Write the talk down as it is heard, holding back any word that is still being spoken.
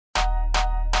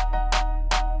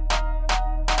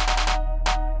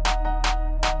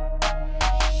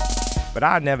But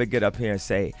I'll never get up here and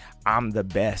say I'm the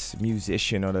best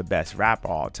musician or the best rapper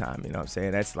all time. You know what I'm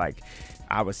saying? That's like,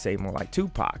 I would say more like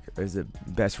Tupac is the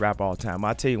best rapper all time.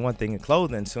 I'll tell you one thing in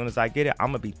clothing, as soon as I get it, I'm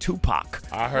gonna be Tupac.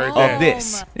 I heard of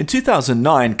this. In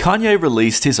 2009, Kanye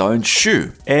released his own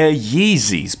shoe, Air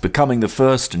Yeezys, becoming the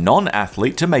first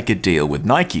non-athlete to make a deal with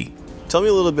Nike. Tell me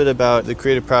a little bit about the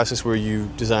creative process where you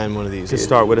design one of these. It could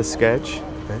start with a sketch, it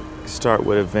could start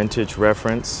with a vintage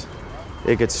reference,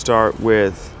 it could start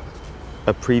with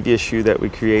a previous shoe that we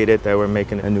created that we're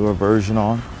making a newer version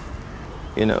on.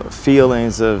 You know,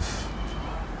 feelings of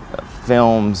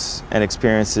films and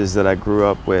experiences that I grew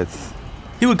up with.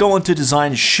 He would go on to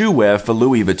design shoe wear for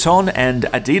Louis Vuitton and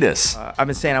Adidas. I've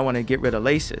been saying I want to get rid of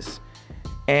laces.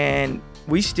 And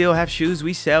we still have shoes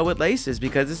we sell with laces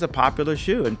because it's a popular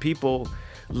shoe and people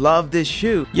love this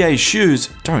shoe. Ye's shoes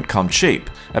don't come cheap.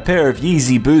 A pair of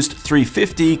Yeezy Boost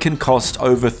 350 can cost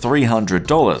over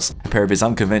 $300. A pair of his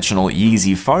unconventional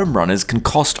Yeezy foam runners can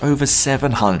cost over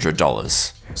 $700.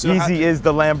 Yeezy is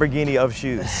the Lamborghini of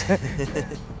shoes.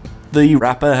 The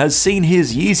rapper has seen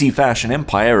his Yeezy fashion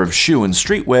empire of shoe and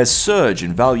streetwear surge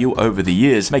in value over the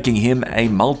years, making him a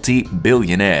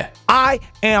multi-billionaire. I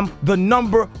am the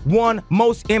 #1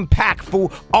 most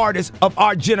impactful artist of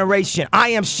our generation.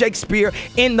 I am Shakespeare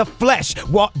in the flesh.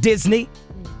 Walt Disney,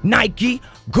 Nike,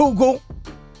 Google.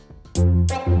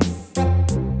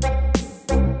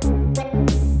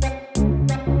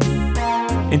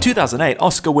 In 2008,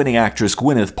 Oscar-winning actress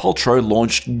Gwyneth Paltrow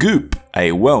launched Goop,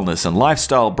 a wellness and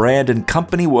lifestyle brand and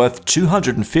company worth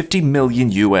 $250 million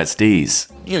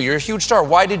USDs. You're a huge star.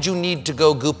 Why did you need to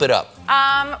go goop it up?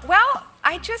 Well,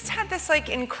 I just had this like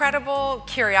incredible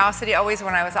curiosity always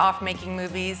when I was off making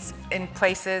movies in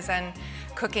places and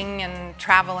cooking and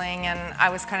traveling, and I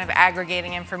was kind of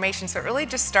aggregating information. So it really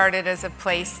just started as a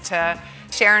place to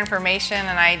share information,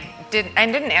 and I didn't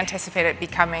anticipate it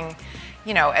becoming,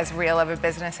 you know, as real of a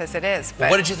business as it is. But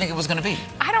what did you think it was going to be?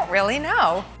 I don't really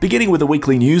know. Beginning with a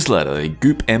weekly newsletter, the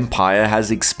Goop empire has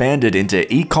expanded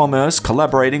into e-commerce,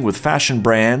 collaborating with fashion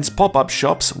brands, pop-up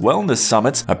shops, wellness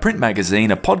summits, a print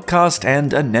magazine, a podcast,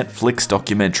 and a Netflix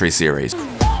documentary series.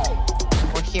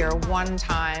 We're here one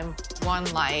time, one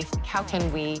life. How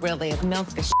can we really milk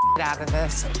the shit out of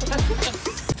this?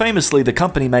 Famously, the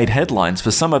company made headlines for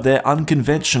some of their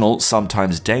unconventional,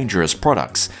 sometimes dangerous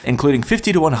products, including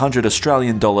 50 to 100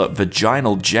 Australian dollar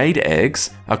vaginal jade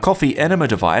eggs, a coffee enema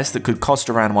device that could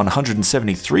cost around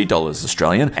 $173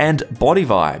 Australian, and Body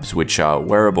Vibes, which are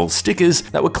wearable stickers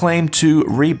that were claimed to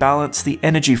rebalance the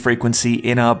energy frequency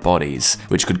in our bodies,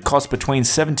 which could cost between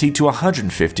 70 to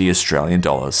 150 Australian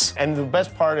dollars. And the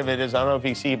best part of it is, I don't know if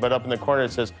you see, but up in the corner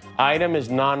it says, item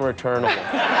is non-returnable.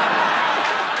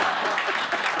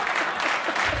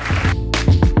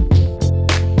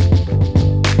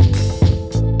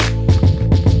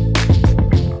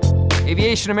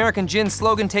 Aviation American Gin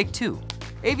slogan take 2.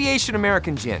 Aviation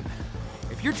American Gin.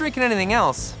 If you're drinking anything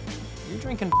else, you're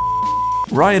drinking.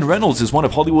 Ryan Reynolds is one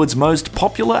of Hollywood's most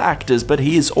popular actors, but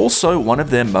he is also one of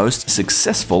their most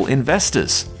successful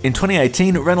investors. In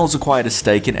 2018, Reynolds acquired a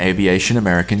stake in Aviation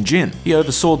American Gin. He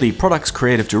oversaw the product's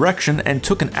creative direction and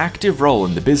took an active role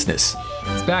in the business.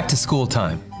 It's back to school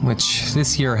time, which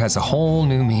this year has a whole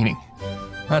new meaning.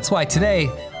 That's why today,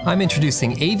 I'm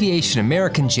introducing Aviation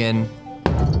American Gin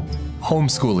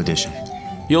Homeschool Edition.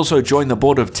 He also joined the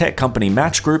board of tech company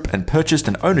Match Group and purchased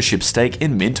an ownership stake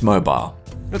in Mint Mobile.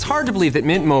 It's hard to believe that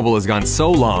Mint Mobile has gone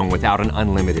so long without an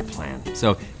unlimited plan.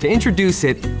 So to introduce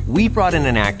it, we brought in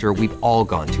an actor we've all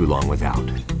gone too long without.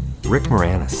 Rick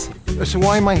Moranis. So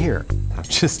why am I here? I'm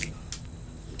just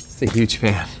a huge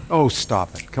fan. Oh,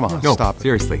 stop it. Come on, No, stop it.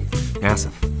 seriously,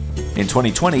 massive. In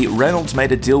 2020, Reynolds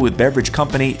made a deal with beverage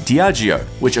company Diageo,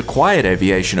 which acquired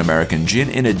Aviation American Gin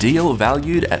in a deal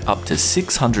valued at up to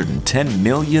 $610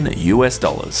 million US.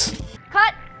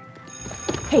 Cut!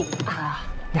 Hey,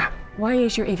 yeah. Why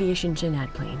is your Aviation Gin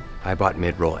ad playing? I bought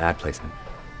mid-roll ad placement.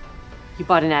 You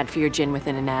bought an ad for your gin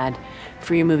within an ad,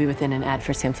 for your movie within an ad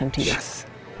for Samsung TV. Yes.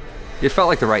 It felt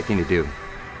like the right thing to do.